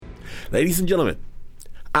Ladies and gentlemen,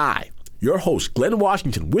 I, your host, Glynn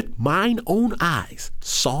Washington, with mine own eyes,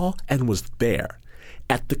 saw and was there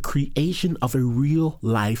at the creation of a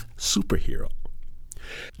real-life superhero.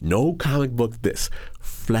 No comic book this,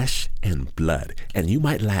 flesh and blood. And you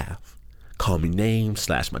might laugh, call me names,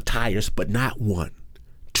 slash my tires, but not 1,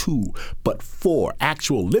 2, but 4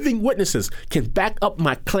 actual living witnesses can back up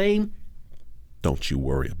my claim. Don't you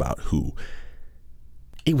worry about who.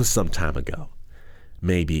 It was some time ago,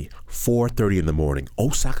 maybe 4:30 in the morning,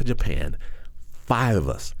 Osaka, Japan, 5 of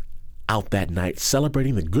us out that night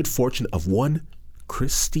celebrating the good fortune of one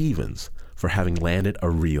Chris Stevens for having landed a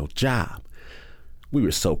real job. We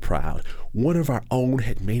were so proud. One of our own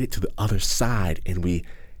had made it to the other side, and we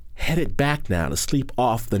headed back now to sleep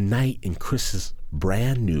off the night in Chris's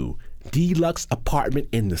brand new deluxe apartment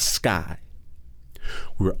in the sky.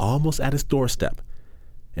 We were almost at his doorstep,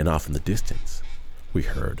 and off in the distance, we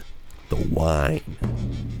heard the whine.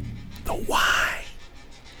 The whine.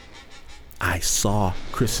 I saw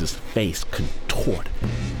Chris's face contort.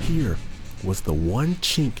 Here was the one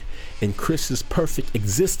chink in Chris's perfect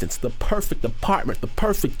existence, the perfect apartment, the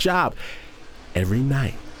perfect job. Every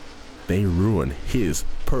night, they ruin his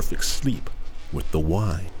perfect sleep with the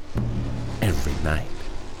wine. Every night.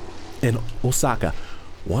 In Osaka,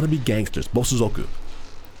 wannabe gangsters, bosuzoku,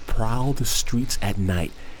 prowl the streets at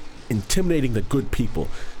night, intimidating the good people.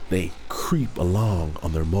 They creep along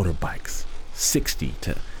on their motorbikes, 60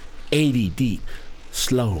 to 80 deep,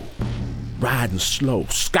 slow, riding slow,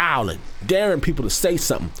 scowling, daring people to say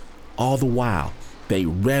something. All the while, they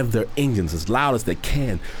rev their engines as loud as they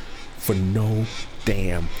can for no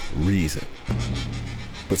damn reason.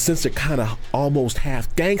 But since they're kind of almost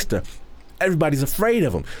half gangster, everybody's afraid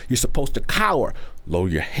of them. You're supposed to cower, lower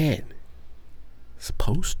your head.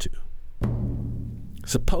 Supposed to,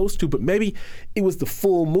 but maybe it was the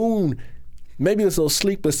full moon. Maybe it was those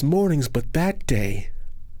sleepless mornings, but that day,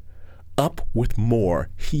 up with more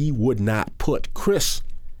he would not put. Chris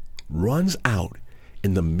runs out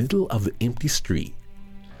in the middle of the empty street,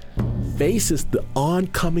 faces the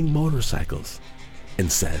oncoming motorcycles,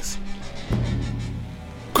 and says,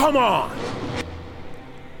 "Come on!"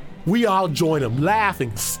 We all join him,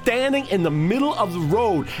 laughing, standing in the middle of the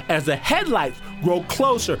road as the headlights grow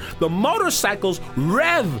closer. The motorcycles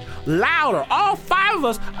rev louder. All 5 of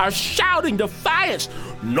us are shouting defiance.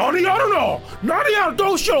 "Nani yaru no! Nani yaru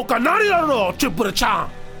doshou ka! Nani yaru no!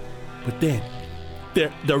 Chipura-chan!" But then,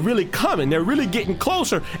 they're really coming. They're really getting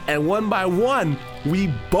closer. And one by one,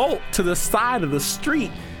 we bolt to the side of the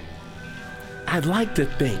street. I'd like to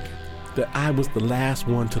think that I was the last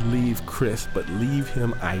one to leave Chris, but leave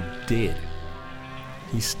him I did.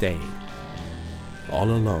 He stayed, all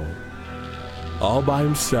alone, all by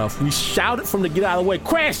himself. We shouted from to get out of the way,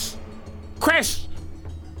 "Chris! Chris!"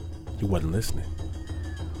 He wasn't listening.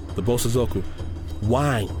 The bosuzoku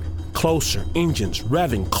whined closer, engines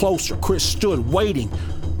revving closer. Chris stood waiting.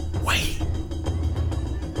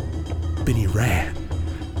 Then he ran,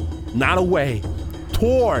 not away,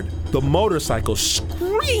 toward the motorcycle,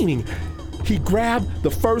 screaming. He grabbed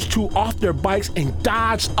the first 2 off their bikes and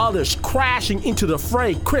dodged others, crashing into the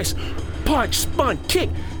fray. Chris punched, spun,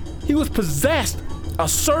 kicked. He was possessed. A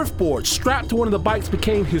surfboard strapped to one of the bikes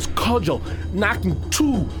became his cudgel, knocking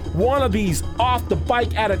 2 wannabes off the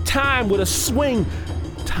bike at a time with a swing.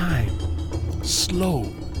 Time slow.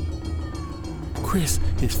 Chris,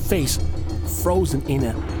 his face frozen in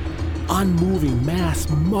an unmoving mass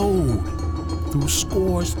mode. Through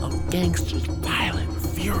scores of gangsters, violent,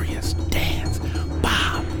 furious, dance,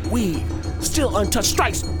 bob, weave, still untouched,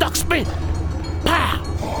 strikes, duck, spin, pow!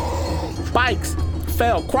 Bikes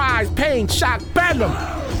fell, cries, pain, shock, bedlam.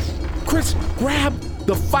 Chris grabbed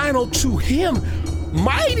the final 2, him,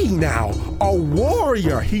 mighty now, a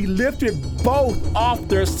warrior. He lifted both off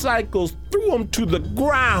their cycles, threw them to the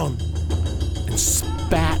ground, and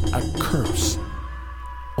spat a curse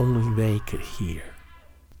only they could hear.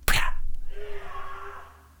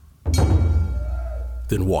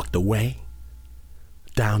 Then walked away,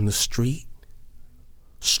 down the street,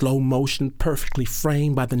 slow motion perfectly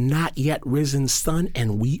framed by the not yet risen sun,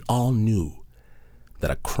 and we all knew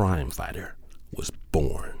that a crime fighter was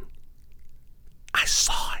born. I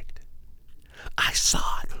saw it.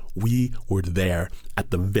 We were there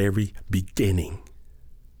at the very beginning.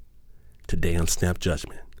 Today on Snap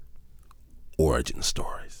Judgment, Origin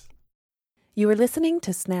Stories. You are listening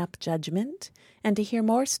to Snap Judgment, and to hear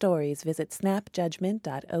more stories, visit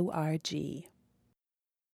snapjudgment.org.